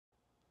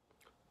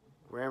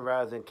Grand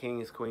Rising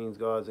Kings, Queens,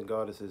 Gods, and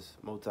Goddesses,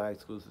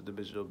 multi-exclusive,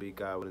 digital beat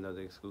God with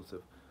another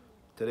exclusive.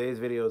 Today's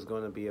video is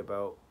going to be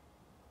about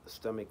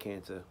stomach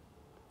cancer.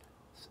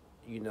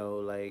 You know,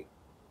 like,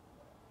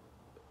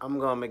 I'm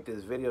going to make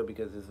this video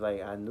because it's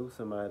like I knew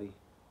somebody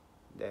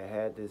that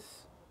had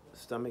this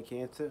stomach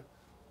cancer.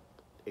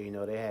 And, you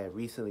know, they had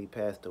recently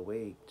passed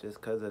away just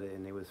because of it,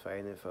 and they was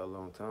fighting it for a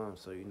long time.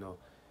 So, you know,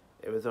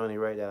 it was only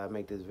right that I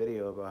make this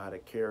video about how to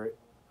cure it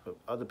for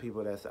other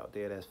people that's out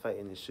there that's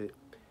fighting this shit.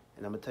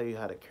 And I'm going to tell you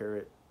how to cure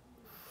it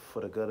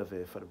for the good of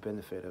it, for the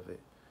benefit of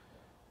it.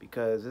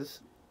 Because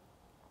it's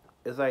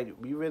like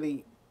we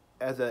really,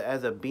 as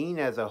a being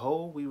as a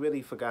whole, we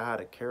really forgot how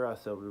to cure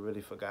ourselves. We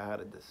really forgot how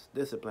to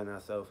discipline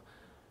ourselves.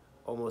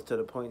 Almost to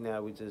the point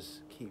now we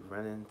just keep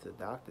running to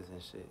doctors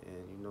and shit.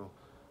 And, you know,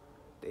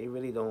 they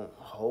really don't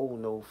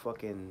hold no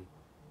fucking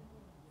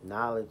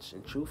knowledge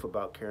and truth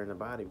about curing the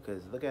body.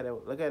 Because look at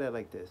it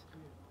like this.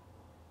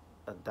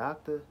 A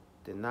doctor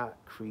did not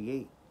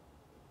create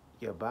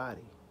your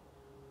body.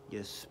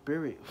 Your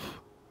spirit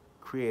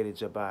created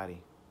your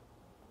body.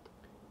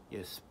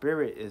 Your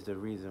spirit is the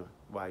reason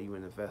why you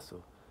in the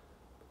vessel.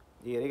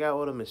 Yeah, they got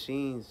all the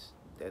machines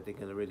that they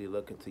can really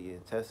look into your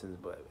intestines,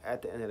 but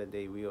at the end of the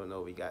day, we all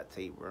know we got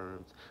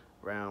tapeworms,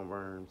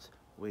 roundworms,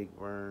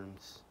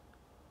 wigworms,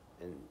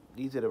 and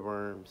these are the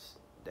worms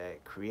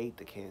that create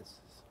the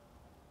cancers,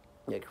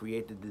 that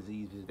create the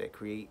diseases, that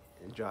create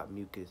and drop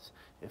mucus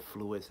and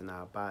fluids in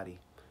our body.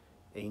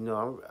 And, you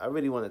know, I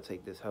really want to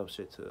take this health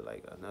shit to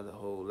like another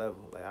whole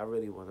level. Like, I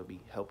really want to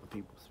be helping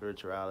people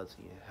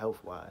spirituality and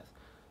health wise.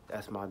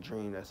 That's my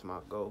dream. That's my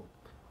goal.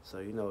 So,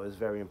 you know, it's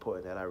very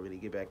important that I really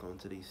get back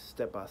onto these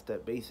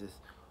step-by-step basis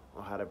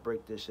on how to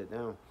break this shit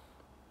down.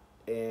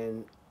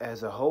 And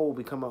as a whole,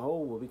 become a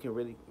whole where we can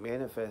really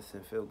manifest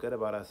and feel good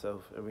about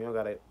ourselves. And we don't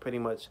got to pretty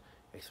much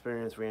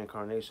experience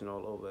reincarnation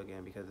all over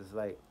again, because it's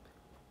like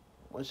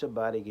once your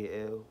body get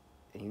ill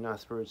and you're not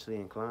spiritually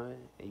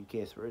inclined and you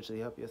can't spiritually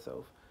help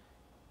yourself,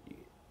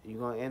 you're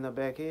going to end up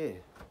back here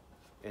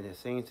in the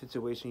same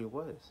situation you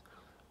was.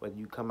 Whether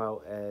you come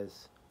out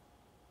as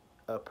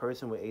a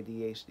person with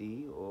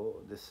ADHD or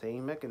the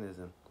same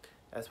mechanism.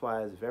 That's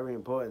why it's very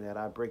important that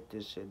I break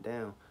this shit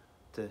down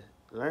to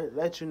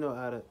let you know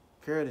how to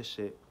cure this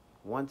shit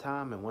one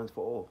time and once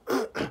for all.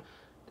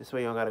 This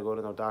way you don't got to go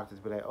to no doctors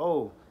and be like,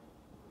 oh,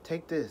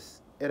 take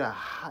this. It'll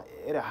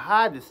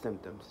hide the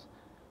symptoms,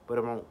 but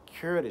it won't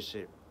cure the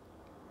shit.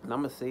 And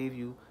I'm going to save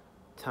you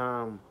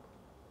time,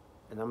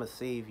 and I'm going to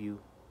save you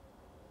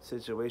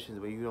situations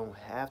where you don't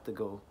have to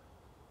go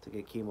to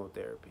get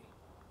chemotherapy.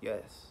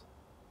 Yes.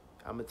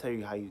 I'm going to tell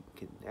you how you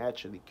can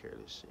naturally cure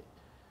this shit.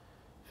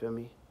 Feel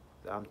me?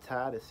 I'm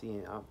tired of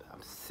seeing,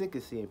 I'm sick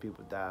of seeing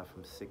people die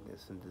from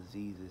sickness and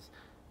diseases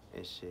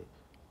and shit.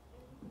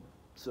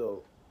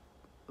 So,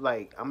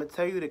 like, I'm going to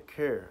tell you the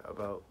cure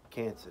about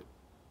cancer.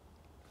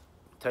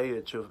 Tell you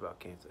the truth about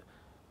cancer.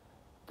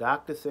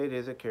 Doctor said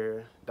there's a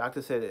cure.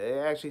 Doctor said, it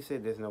actually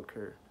said there's no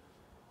cure.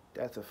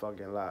 That's a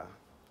fucking lie.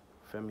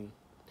 Feel me?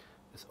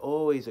 There's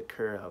always a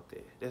cure out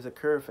there. There's a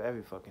cure for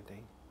every fucking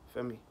thing.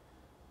 Feel me?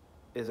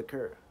 There's a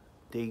cure.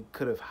 They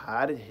could have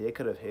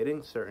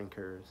hidden certain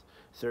cures,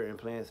 certain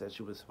plants that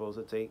you were supposed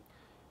to take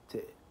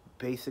to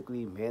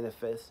basically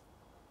manifest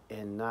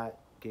and not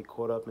get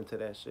caught up into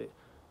that shit.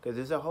 Because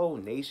there's a whole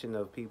nation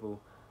of people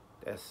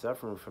that's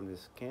suffering from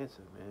this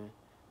cancer, man.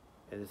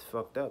 And it's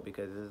fucked up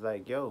because it's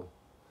like, yo,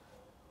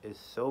 there's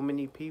so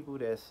many people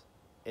that's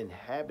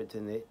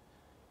inhabiting it,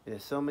 and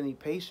there's so many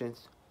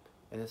patients,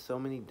 and there's so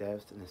many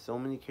deaths, and there's so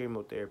many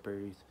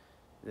chemotherapies,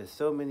 and there's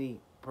so many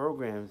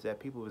programs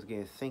that people was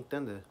getting synced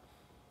under.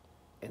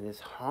 And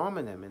it's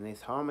harming them, and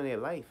it's harming their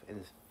life, and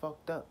it's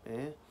fucked up,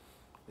 man.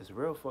 It's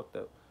real fucked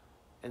up.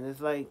 And it's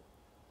like,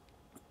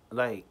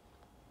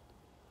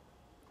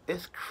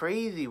 it's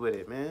crazy with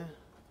it, man.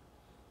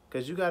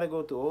 Because you got to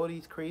go through all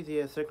these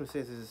crazy-ass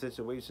circumstances and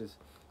situations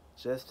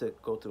just to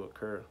go through a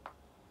cure.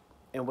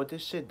 And what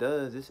this shit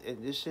does,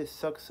 this shit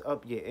sucks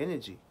up your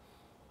energy.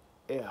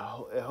 It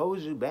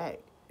holds you back.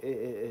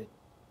 It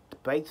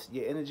bites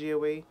your energy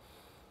away,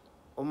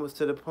 almost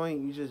to the point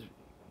you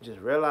just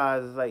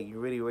realize it's like you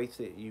really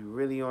wasted. You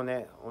really on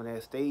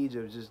that stage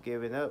of just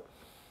giving up,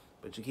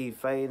 but you keep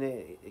fighting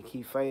it. You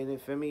keep fighting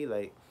it. For me,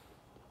 like,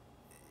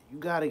 you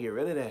gotta get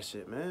rid of that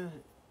shit, man.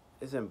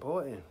 It's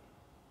important.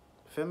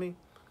 Feel me?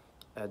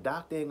 A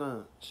doctor ain't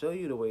gonna show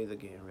you the ways of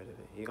getting rid of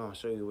it. He gonna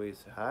show you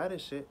ways to hide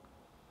this shit.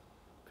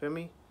 Feel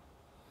me?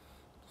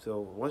 So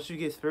once you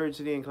get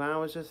spiritually inclined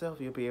with yourself,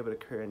 you'll be able to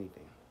cure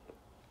anything.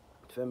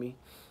 Feel me?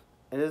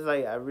 And it's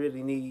like I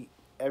really need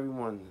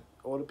everyone,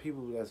 all the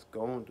people that's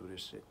going through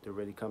this shit, to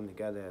really come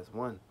together as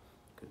one.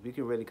 Because we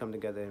can really come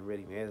together and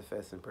really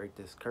manifest and break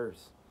this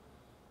curse.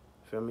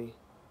 Feel me?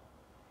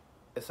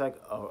 It's like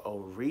a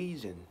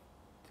region.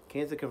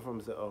 Cancer comes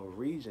from a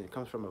region. It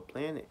comes from a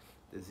planet.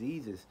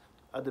 Diseases.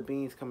 Other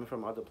beings coming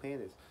from other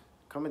planets.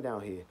 Coming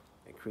down here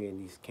and creating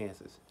these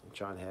cancers. And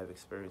trying to have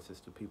experiences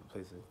through people,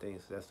 places, and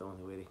things. So that's the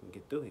only way they can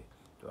get through here.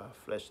 Through our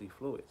fleshly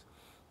fluids.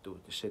 Through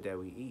the shit that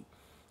we eat.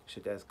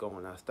 Shit that's going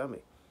in our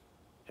stomach.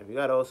 And we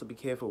gotta also be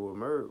careful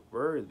with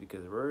words,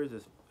 because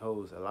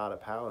holds a lot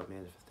of power in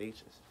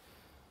manifestations.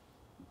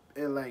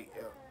 And like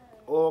it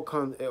all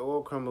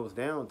crumbles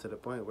down to the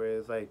point where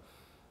it's like,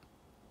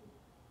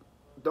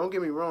 don't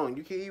get me wrong,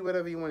 you can eat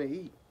whatever you want to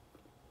eat,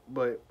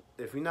 but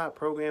if you're not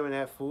programming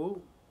that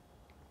food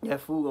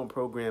gonna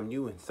program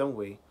you in some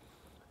way.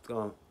 It's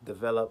gonna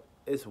develop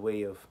its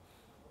way of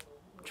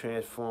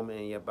transforming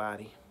in your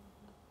body,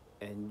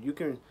 and you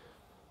can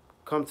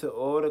come to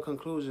all the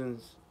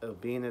conclusions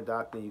of being a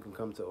doctor. You can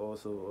come to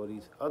also all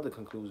these other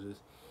conclusions,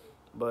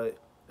 but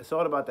it's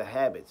all about the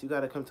habits. You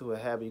got to come to a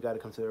habit. You got to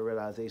come to the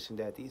realization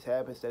that these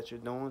habits that you're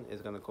doing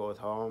is going to cause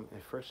harm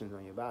and frictions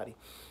on your body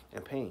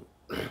and pain.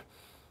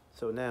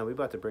 So now we're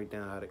about to break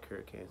down how to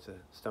cure cancer,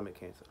 stomach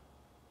cancer.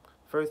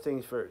 First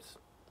things first,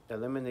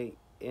 eliminate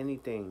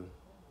anything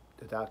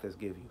the doctors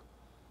give you.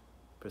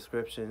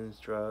 Prescriptions,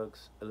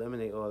 drugs,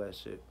 eliminate all that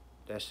shit.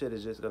 That shit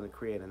is just going to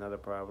create another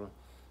problem.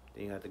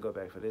 Then you have to go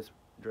back for this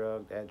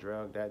drug, that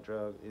drug, that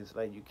drug. It's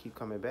like you keep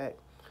coming back.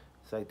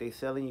 It's like they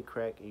selling you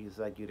crack and it's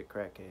like you the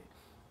crackhead.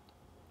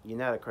 You're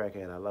not a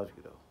crackhead. I love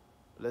you though.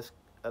 Let's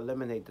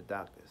eliminate the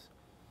doctors.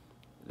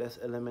 Let's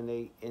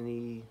eliminate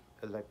any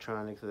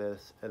electronics.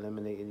 Let's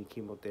eliminate any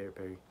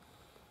chemotherapy.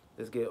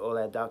 Let's get all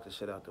that doctor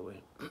shit out the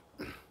way.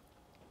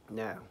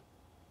 Now,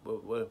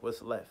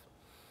 what's left?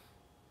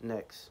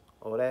 Next,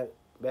 all that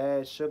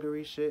bad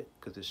sugary shit,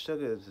 because the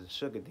sugar is the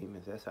sugar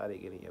demons. That's how they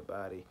get in your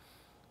body.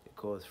 They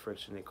cause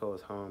friction, they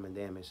cause harm and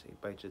damage. They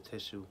bite your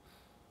tissue,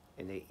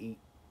 and they eat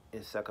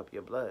and suck up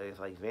your blood. It's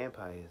like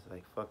vampires,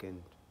 like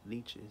fucking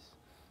leeches,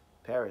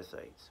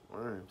 parasites,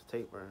 worms,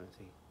 tapeworms.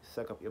 They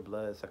suck up your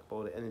blood, suck up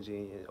all the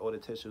energy and all the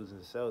tissues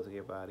and cells in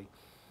your body,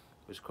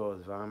 which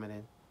cause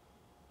vomiting,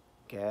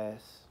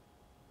 gas,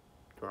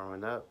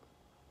 throwing up,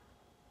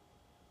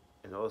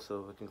 and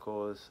also it can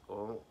cause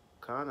all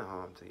kind of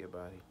harm to your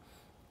body.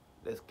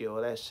 Let's get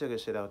all that sugar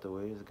shit out the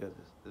way.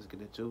 Let's get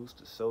the juice,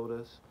 the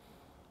sodas.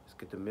 Let's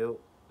get the milk.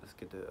 Let's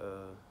get the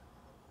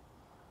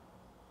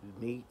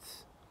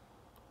meats,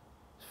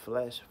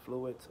 flesh,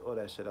 fluids, all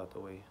that shit out the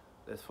way.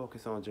 Let's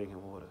focus on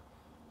drinking water.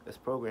 Let's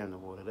program the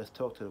water. Let's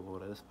talk to the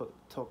water. Let's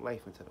talk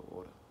life into the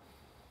water.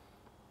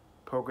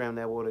 Program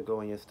that water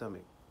go in your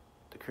stomach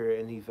to clear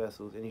any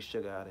vessels, any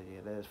sugar out of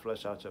there. Let it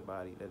flush out your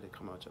body. Let it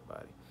come out your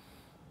body.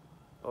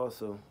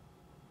 Also,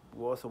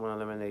 we also want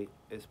to eliminate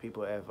is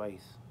people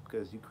advice,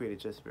 because you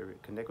created your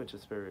spirit. Connect with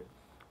your spirit.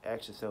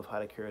 Ask yourself how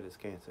to cure this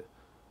cancer.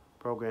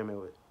 Program it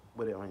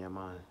with it on your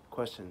mind.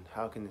 Question,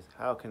 how can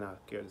I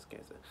cure this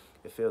cancer?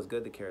 It feels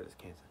good to cure this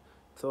cancer.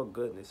 Talk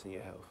goodness in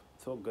your health.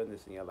 Talk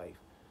goodness in your life.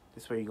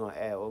 This way you're going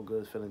to add all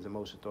good feelings,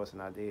 emotions, thoughts,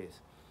 and ideas.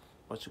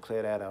 Once you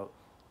clear that out,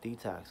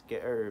 detox.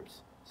 Get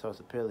herbs,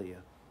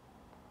 sarsaparilla,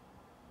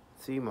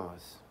 sea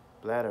moss,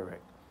 bladderwrack,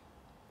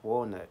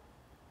 walnut,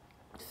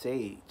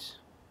 sage,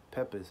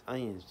 peppers,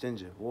 onions,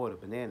 ginger, water,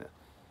 banana,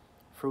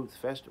 fruits,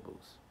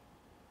 vegetables,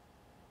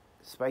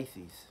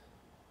 spices.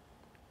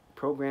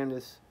 Program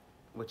this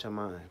with your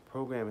mind.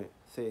 Program it.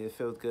 Say it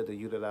feels good to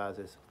utilize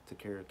this to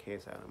cure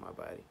cancer out of my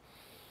body.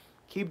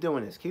 Keep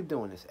doing this. Keep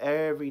doing this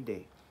every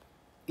day.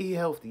 Eat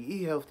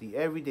healthy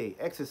every day.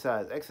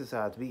 Exercise,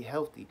 be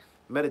healthy.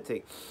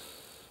 Meditate.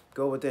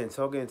 Go within,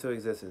 talk it into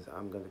existence.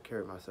 I'm going to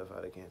cure myself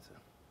out of cancer.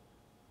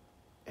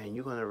 And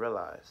you're going to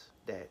realize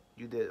that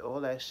you did all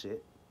that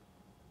shit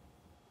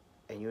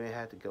and you ain't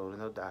have to go to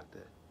no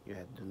doctor. You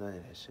had to do none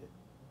of that shit.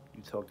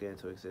 You talked it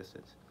into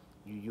existence.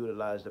 You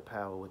utilize the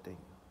power within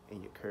you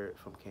and you're cured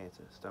from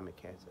cancer, stomach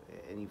cancer,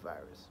 any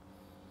virus.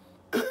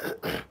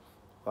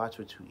 Watch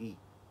what you eat.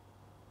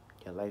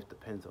 Your life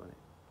depends on it.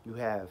 You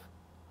have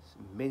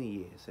many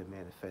years to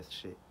manifest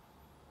shit.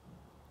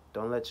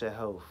 Don't let your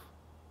health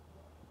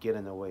get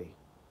in the way.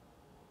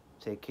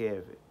 Take care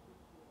of it.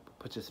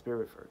 Put your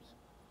spirit first.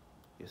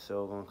 Your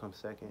soul gonna come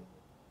second.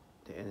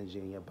 The energy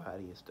in your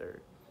body is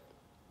third.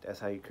 That's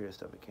how you cure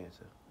stomach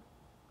cancer.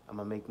 I'm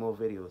gonna make more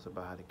videos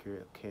about how to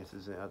cure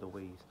cancers in other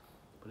ways.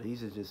 But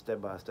these are just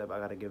step by step. I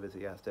gotta give it to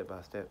y'all step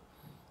by step.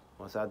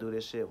 Once I do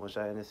this shit, once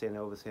y'all understand and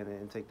overstand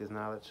and take this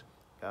knowledge,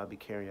 y'all be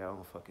carrying your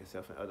own fucking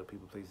self and other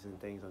people, places, and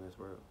things on this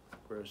world.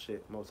 Real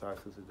shit. Most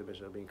exclusive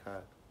division of being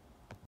kind.